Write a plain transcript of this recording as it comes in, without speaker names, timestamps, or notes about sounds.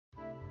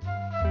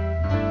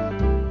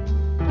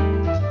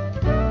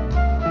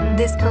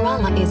This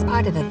Corolla is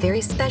part of a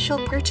very special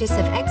purchase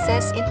of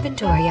excess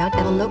inventory out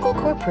at a local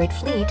corporate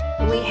fleet.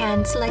 We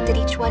hand-selected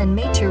each one and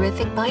made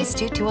terrific buys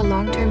due to a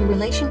long-term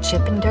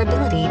relationship and our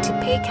ability to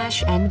pay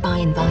cash and buy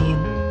in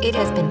volume. It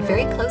has been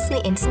very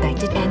closely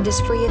inspected and is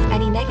free of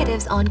any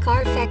negatives on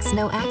CARFAX.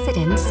 No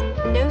accidents,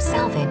 no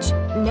salvage,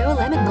 no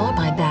lemon law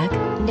buyback,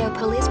 no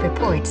police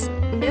reports,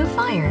 no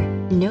fire,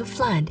 no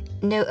flood,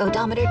 no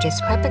odometer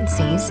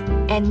discrepancies,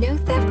 and no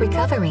theft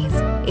recoveries.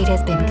 It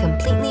has been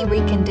completely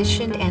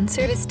reconditioned and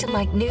serviced to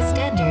like new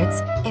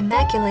standards,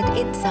 immaculate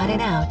inside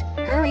and out.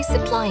 Hurry,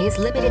 supply is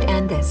limited,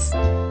 and this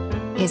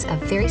is a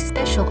very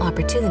special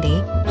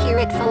opportunity. Here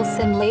at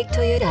Folsom Lake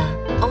Toyota,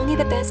 only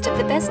the best of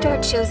the best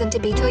are chosen to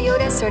be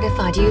Toyota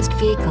certified used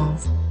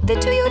vehicles. The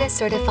Toyota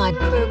Certified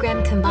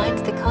program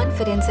combines the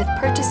confidence of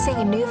purchasing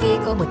a new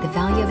vehicle with the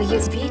value of a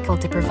used vehicle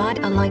to provide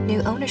a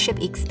like-new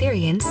ownership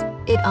experience.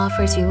 It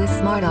offers you a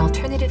smart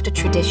alternative to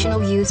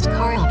traditional used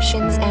car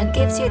options and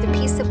gives you the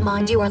peace of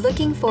mind you are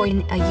looking for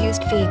in a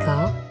used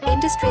vehicle.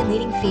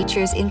 Industry-leading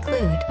features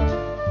include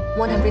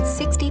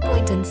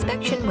 160-point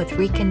inspection with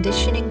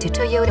reconditioning to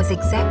Toyota's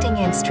exacting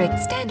and strict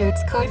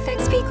standards,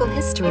 CARFAX vehicle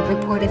history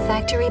report, a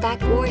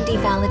factory-backed warranty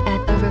valid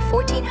at over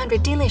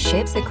 1,400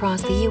 dealerships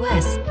across the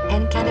U.S.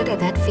 and Canada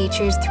that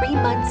features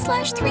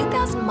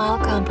 3-month/3,000-mile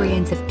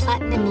comprehensive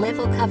platinum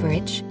level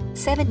coverage,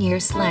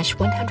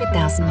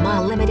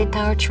 7-year/100,000-mile limited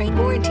powertrain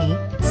warranty,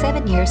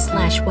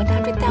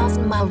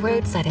 7-year/100,000-mile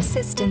roadside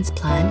assistance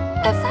plan,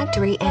 a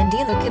factory and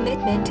dealer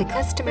commitment to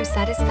customer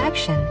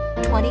satisfaction,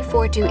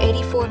 24 to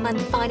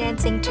 84-month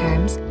financing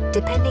terms,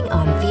 depending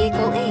on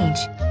vehicle age,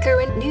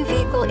 current new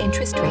vehicle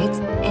interest rates,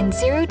 and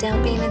 0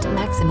 down payment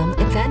maximum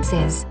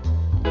advances.